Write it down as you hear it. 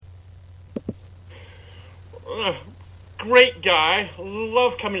Great guy.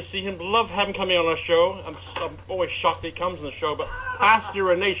 Love coming to see him. Love having coming on our show. I'm always shocked that he comes on the show. But Pastor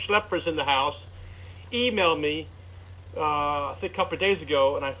Renee Schlepper's in the house. Emailed me, I think a couple of days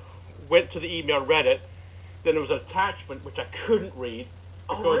ago, and I went to the email, read it. Then there was an attachment which I couldn't read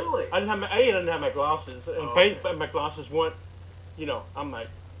Oh, because really? I didn't have my glasses, and Oh, okay. my glasses weren't. I'm like,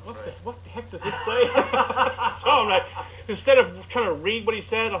 Right. what the heck does this say? So I'm like, instead of trying to read what he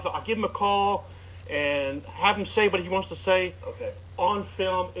said, I thought I'll give him a call and have him say what he wants to say Okay. on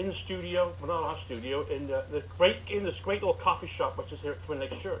film in the studio, well not our studio, in this great little coffee shop which is here at Twin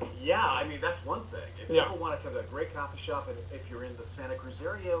Lakes Church. Yeah, I mean, that's one thing. If Yeah. people want to come to a great coffee shop, and if you're in the Santa Cruz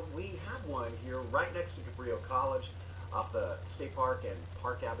area, we have one here right next to Cabrillo College off the State Park and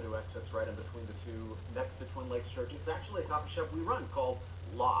Park Avenue exits right in between the two next to Twin Lakes Church. It's actually a coffee shop we run called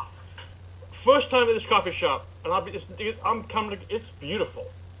Loft. First time at this coffee shop, and I'm coming. It's beautiful.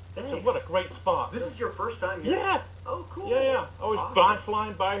 Thanks. What a great spot. This is your first time here? Yeah. Oh, cool. Yeah. Always Awesome.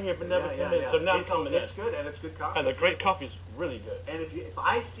 flying by here, but never come in. So now I'm coming in. It's good, and it's good coffee. And the too. great coffee's really good. And if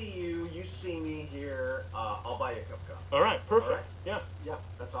I see you, you see me here, I'll buy you a cup of coffee. All right, perfect. All right. Yeah. Yeah,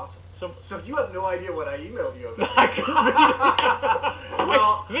 that's awesome. So So you have no idea what I emailed you about. I couldn't read it.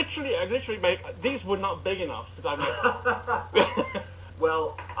 Well- I literally made these were not big enough.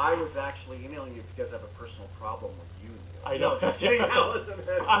 Well, I was actually emailing you because I have a personal problem with you, Neil. I know. No, just kidding. That wasn't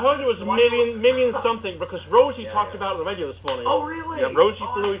it. I heard there was a Why million something because Rosie Yeah, talked yeah. about it on the radio this morning. Oh, really? Yeah, Rosie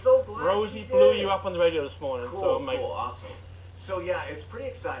Oh, I'm blew so glad Rosie she blew did. you up on the radio this morning. Cool, So I'm like, cool, awesome. So yeah, it's pretty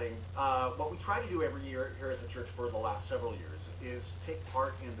exciting. What we try to do every year here at the church for the last several years is take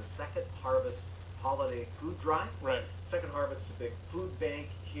part in the Second Harvest Holiday Food Drive. right. Second Harvest is a big food bank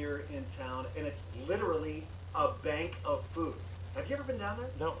here in town, and it's literally a bank of food. Have you ever been down there?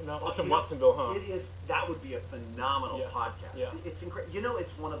 No, Well, it's in you know, Watsonville, huh? It is. That would be a phenomenal Yeah, podcast. yeah. It's incredible. You know,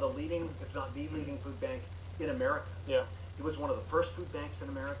 it's one of the leading, if not the leading, food bank in America. Yeah. It was one of the first food banks in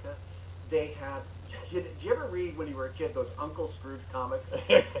America. They had. Do you ever read when you were a kid those Uncle Scrooge comics?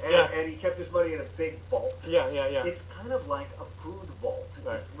 Yeah. And he kept his money in a big vault. Yeah. It's kind of like a food vault.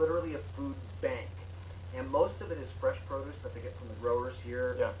 Right. It's literally a food bank. And most of it is fresh produce that they get from the growers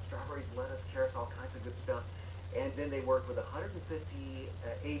here. Yeah. Strawberries, lettuce, carrots, all kinds of good stuff. And then they work with 150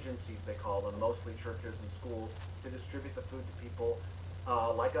 agencies, they call them, mostly churches and schools, to distribute the food to people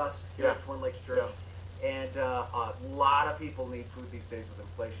like us here Yeah. at Twin Lakes Church. And a lot of people need food these days with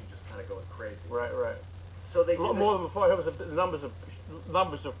inflation just kind of going crazy. Right. So they A do lot this. more than before. I heard the numbers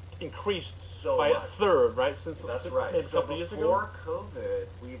have increased So by much. a third, right? Since That's right. maybe a So couple of years ago. before COVID,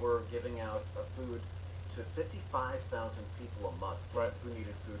 we were giving out food to 55,000 people a month Right. who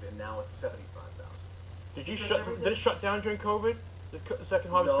needed food, and now it's 75,000. Did you Because Did it shut down during COVID? The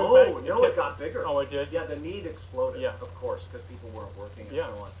Second Harvest No, Food Bank? no, it got bigger. Oh, it did. Yeah, the need exploded. Yeah. Of course, because people weren't working and Yeah.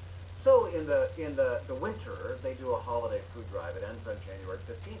 so on. So in the winter, they do a holiday food drive. It ends on January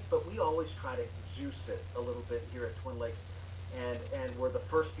 15th, but we always try to juice it a little bit here at Twin Lakes, and we're the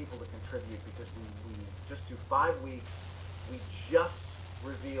first people to contribute because we just do 5 weeks. We just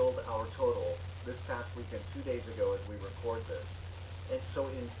revealed our total this past weekend, 2 days ago, as we record this. And so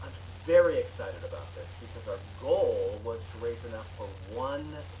I'm very excited about this because our goal was to raise enough for 1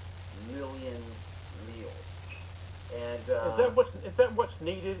 million meals. And Is that what's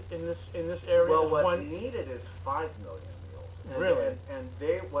needed in this area? well, Is what's one- needed is 5 million meals. And, Really?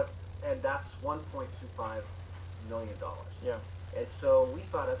 and that's $1.25 million. Yeah. And so we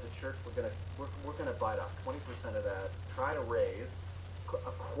thought as a church we're gonna bite off 20% of that, try to raise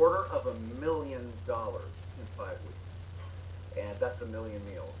 $250,000 in 5 weeks, and that's 1 million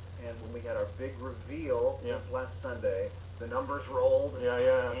meals. And when we had our big reveal this last Sunday, the numbers rolled. Yeah.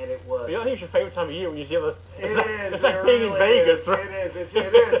 And it was. I think it's your favorite time of year when you see this. It is. It's like It being in really Vegas. is. Right? It is. It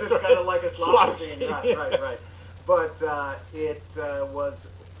is. It's kind of like a slot Slot machine. machine. Right. But it was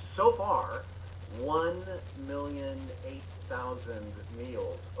so far 1,008,000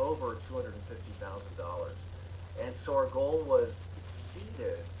 meals, over $250,000, and so our goal was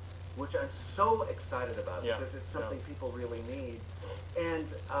exceeded, which I'm so excited about Yeah, because it's something people really need.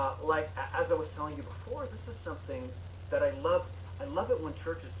 And like as I was telling you before, this is something that I love. I love it when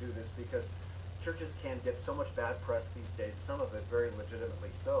churches do this because churches can get so much bad press these days. Some of it very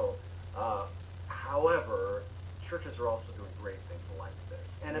legitimately so. However, churches are also doing great things like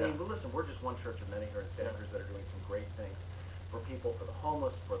this. And I mean, listen, we're just one church of many here in Santa Cruz that are doing some great things for people, for the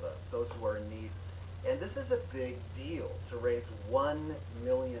homeless, for those who are in need. And this is a big deal to raise 1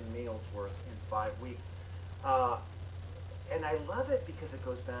 million meals worth in 5 weeks. And I love it because it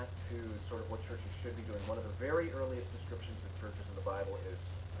goes back to sort of what churches should be doing. One of the very earliest descriptions of churches in the Bible is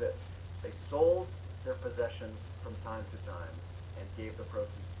this: they sold their possessions from time to time and gave the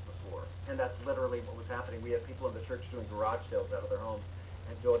proceeds to the poor. And that's literally what was happening. We had people in the church doing garage sales out of their homes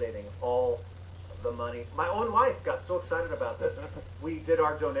and donating all the money. My own wife got so excited about this. We did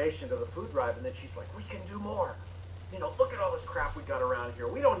our donation to the food drive, and then she's like, we can do more. You know, look at all this crap we got around here.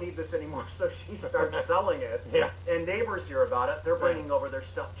 We don't need this anymore. So she starts selling it. Yeah. And neighbors hear about it. They're bringing Right. over their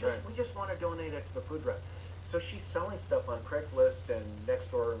stuff. Right. We just want to donate it to the food drive. So she's selling stuff on Craigslist and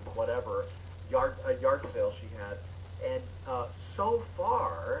Nextdoor and whatever, a yard sale she had. And so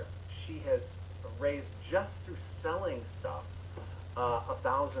far, she has raised, just through selling stuff,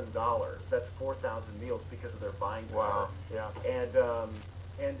 $1,000. That's 4,000 meals because of their buying power. Wow. Yeah.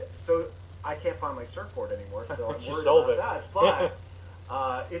 And so I can't find my surfboard anymore, so I'm She worried sold about it. that.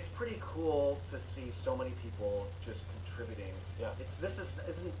 But it's pretty cool to see so many people just contributing. Yeah. This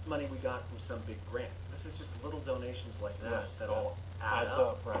isn't money we got from some big grant. This is just little donations like that Yeah, that yeah. all add Adds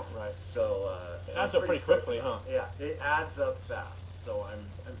up. up. Right. So, It I'm adds up pretty stoked quickly, about it. Yeah, it adds up fast. So I'm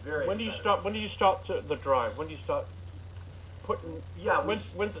very When do you excited. start? When do you start the drive? When do you start putting? Yeah, When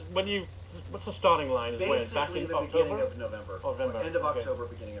you? What's the starting line? Is when? Back basically in the October? beginning of November. November, End of okay. October,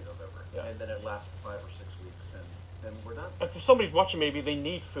 beginning of November. Yeah. And then it lasts for 5 or 6 weeks, and then we're done. And for somebody watching, maybe they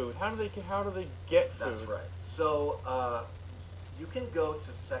need food. How do they get food? That's right. So you can go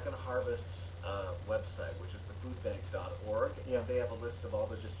to Second Harvest's website, which is thefoodbank.org, Yeah. and they have a list of all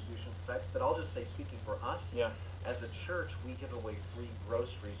their distribution sites. But I'll just say, speaking for us, Yeah. as a church, we give away free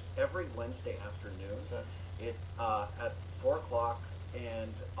groceries every Wednesday afternoon. Okay. At 4 o'clock,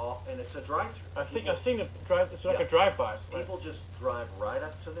 and it's a drive-through. I think I've seen it drive. It's like Yeah. a drive-by. Right. People just drive right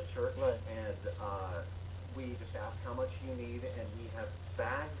up to the church, Right. and we just ask how much you need, and we have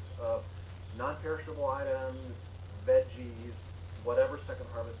bags of non-perishable items, veggies, whatever Second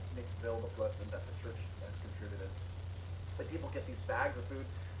Harvest makes available to us and that the church has contributed. And people get these bags of food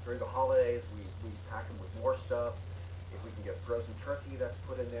during the holidays. We pack them with more stuff. If we can get frozen turkey, that's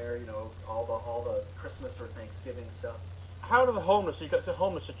put in there. You know, all the Christmas or Thanksgiving stuff. How do the homeless? You got the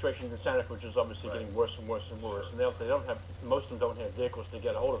homeless situation in Santa Cruz is obviously Right. getting worse and worse and worse, Sure. and they don't have. Most of them don't have vehicles to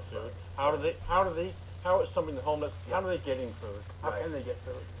get a hold of food. Right. How is somebody the homeless? How do they get in food? How Right. can they get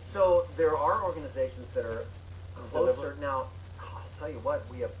food? So there are organizations that are closer. Deliver. Now, I'll tell you what,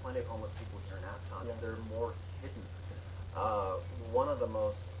 we have plenty of homeless people here in Aptos. Yeah. They're more hidden. One of the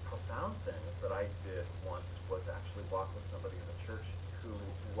most profound things that I did once was actually walk with somebody in the church who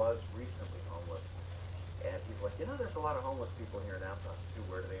was recently homeless. And he's like, there's a lot of homeless people here in Aptos too.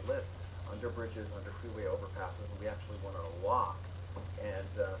 Where do they live? Under bridges, under freeway overpasses. And we actually went on a walk and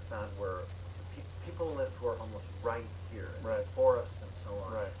found where people live who are homeless right here in Right. the forest and so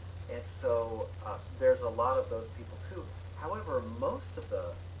on. Right. And so there's a lot of those people too. However, most of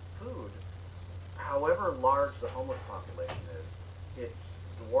the food, however large the homeless population is, it's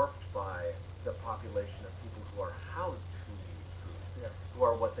dwarfed by the population of people who are housed who need food, Yeah. who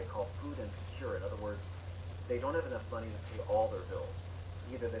are what they call food insecure. In other words, they don't have enough money to pay all their bills.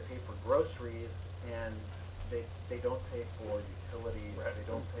 Either they pay for groceries and they don't pay for utilities, Right. they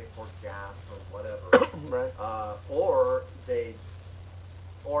don't pay for gas or whatever, Right. or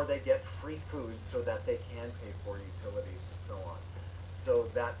they get free food so that they can pay for utilities and so on. So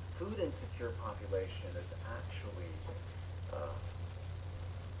that food insecure population is actually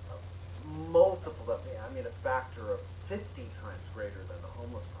a factor of 50 times greater than the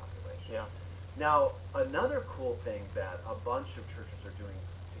homeless population. Yeah. Now, another cool thing that a bunch of churches are doing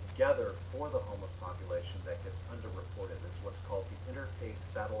together for the homeless population that gets underreported is what's called the Interfaith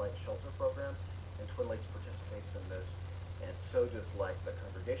Satellite Shelter Program, and Twin Lakes participates in this, and so does like the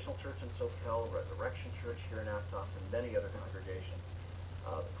Congregational Church in Soquel, Resurrection Church here in Aptos, and many other congregations,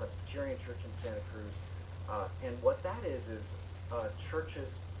 the Presbyterian Church in Santa Cruz, and what that is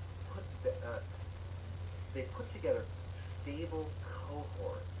churches they put together stable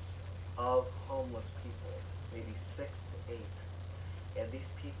cohorts of homeless people, maybe 6 to 8, and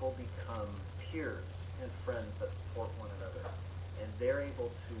these people become peers and friends that support one another, and they're able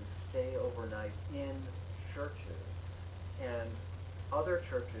to stay overnight in churches, and other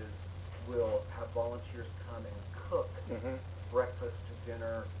churches will have volunteers come and cook Mm-hmm. breakfast,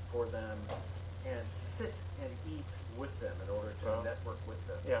 dinner for them, and sit and eat with them in order to Wow. network with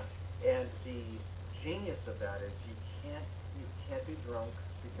them. Yeah. And the genius of that is you can't be drunk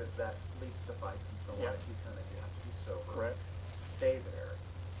because that leads to fights and so on. Yeah. You have to be sober Right. to stay there.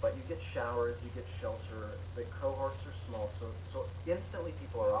 But you get showers, you get shelter. The cohorts are small, so instantly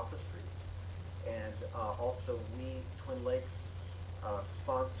people are off the streets. And also we, Twin Lakes,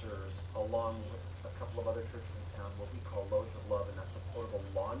 sponsors, along with a couple of other churches in town, what we call Loads of Love, and that's a portable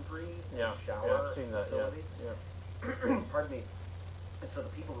laundry and shower I've seen that. facility. Yeah. Pardon me. And so the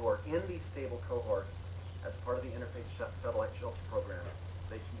people who are in these stable cohorts as part of the Interfaith Satellite Shelter Program,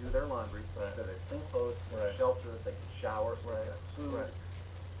 they can do their laundry, Right. so they have clean clothes, they have Right. shelter, they can shower, they Right. have food. Right.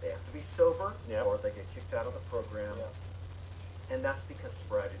 They have to be sober, Yep. or they get kicked out of the program. Yep. And that's because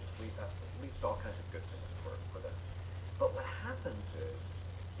sobriety just leads to all kinds of good things for them. But what happens is,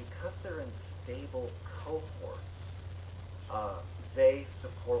 because they're in stable cohorts, they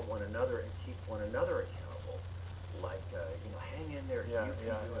support one another and keep one another accountable. Like, hang in there, Yeah, you can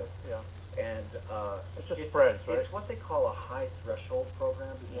yeah, do it. yeah. And It just spreads, right? it's what they call a high threshold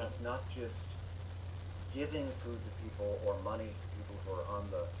program, because Yeah. it's not just giving food to people or money to people who are on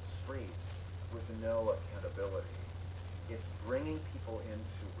the streets with no accountability. It's bringing people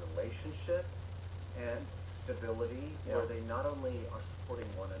into relationship and stability, Yeah. where they not only are supporting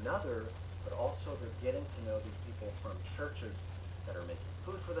one another, but also they're getting to know these people from churches that are making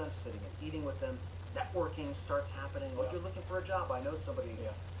food for them, sitting and eating with them. Networking starts happening. Like, Yeah. you're looking for a job. I know somebody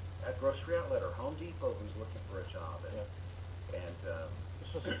Yeah. at Grocery Outlet or Home Depot who's looking for a job, and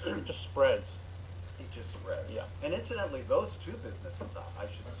It just spreads. it just spreads. Yeah. And incidentally, those two businesses, I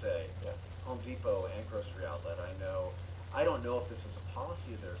should say, Yeah. Home Depot and Grocery Outlet, I don't know if this is a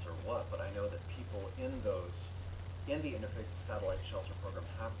policy of theirs or what, but I know that people in the Interfaith Satellite Shelter Program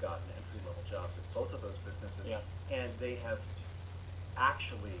have gotten entry-level jobs at both of those businesses, Yeah. and they have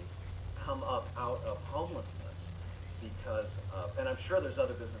actually come up out of homelessness because and I'm sure there's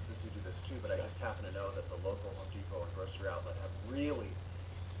other businesses who do this too, but I Yeah. just happen to know that the local Home Depot and Grocery Outlet have really,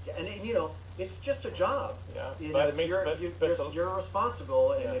 and it's just a job. Yeah. It's you're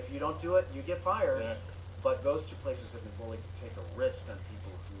responsible, and Yeah. if you don't do it, you get fired. Yeah. But those two places have been willing to take a risk on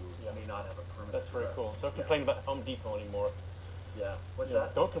people who Yeah. may not have a permanent That's very address. cool. Don't Yeah. complain about Home Depot anymore. Yeah. What's Yeah.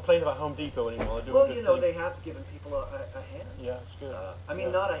 that? Don't complain about Home Depot anymore. They're doing Well, a good thing. they have given people a hand. Yeah, it's good. I mean,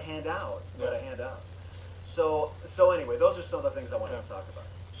 Yeah. not a handout, but Yeah. a handout. So anyway, those are some of the things I wanted Yeah. to talk about.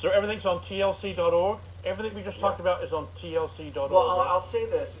 So everything's on TLC.org. Everything we just Yeah. talked about is on TLC.org. Well, right? I'll say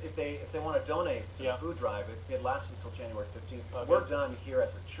this: if they want to donate to Yeah. the food drive, it lasts until January 15th. Okay. We're done here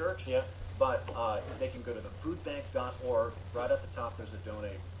as a church. Yeah. But they can go to thefoodbank.org. Right at the top, there's a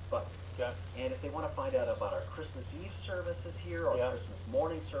donate button. Okay. And if they want to find out about our Christmas Eve services here, or Yeah. Christmas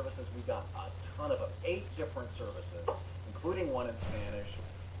morning services, we got a ton of them, 8 different services, including one in Spanish,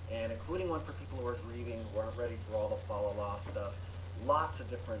 and including one for people who are grieving, who aren't ready for all the fa la la stuff. Lots of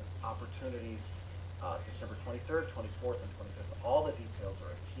different opportunities. December 23rd, 24th, and 25th. All the details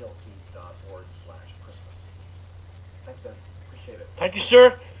are at tlc.org/Christmas. Thanks, Ben. Appreciate it. Thank you,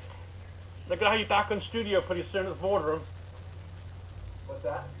 sir. They're going to have you back in studio pretty soon at the boardroom. What's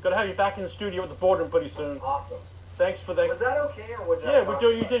that? Going to have you back in the studio at the boardroom pretty soon. Awesome. Thanks for that. Was that okay, or what did I Yeah, talk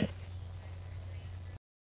you about? did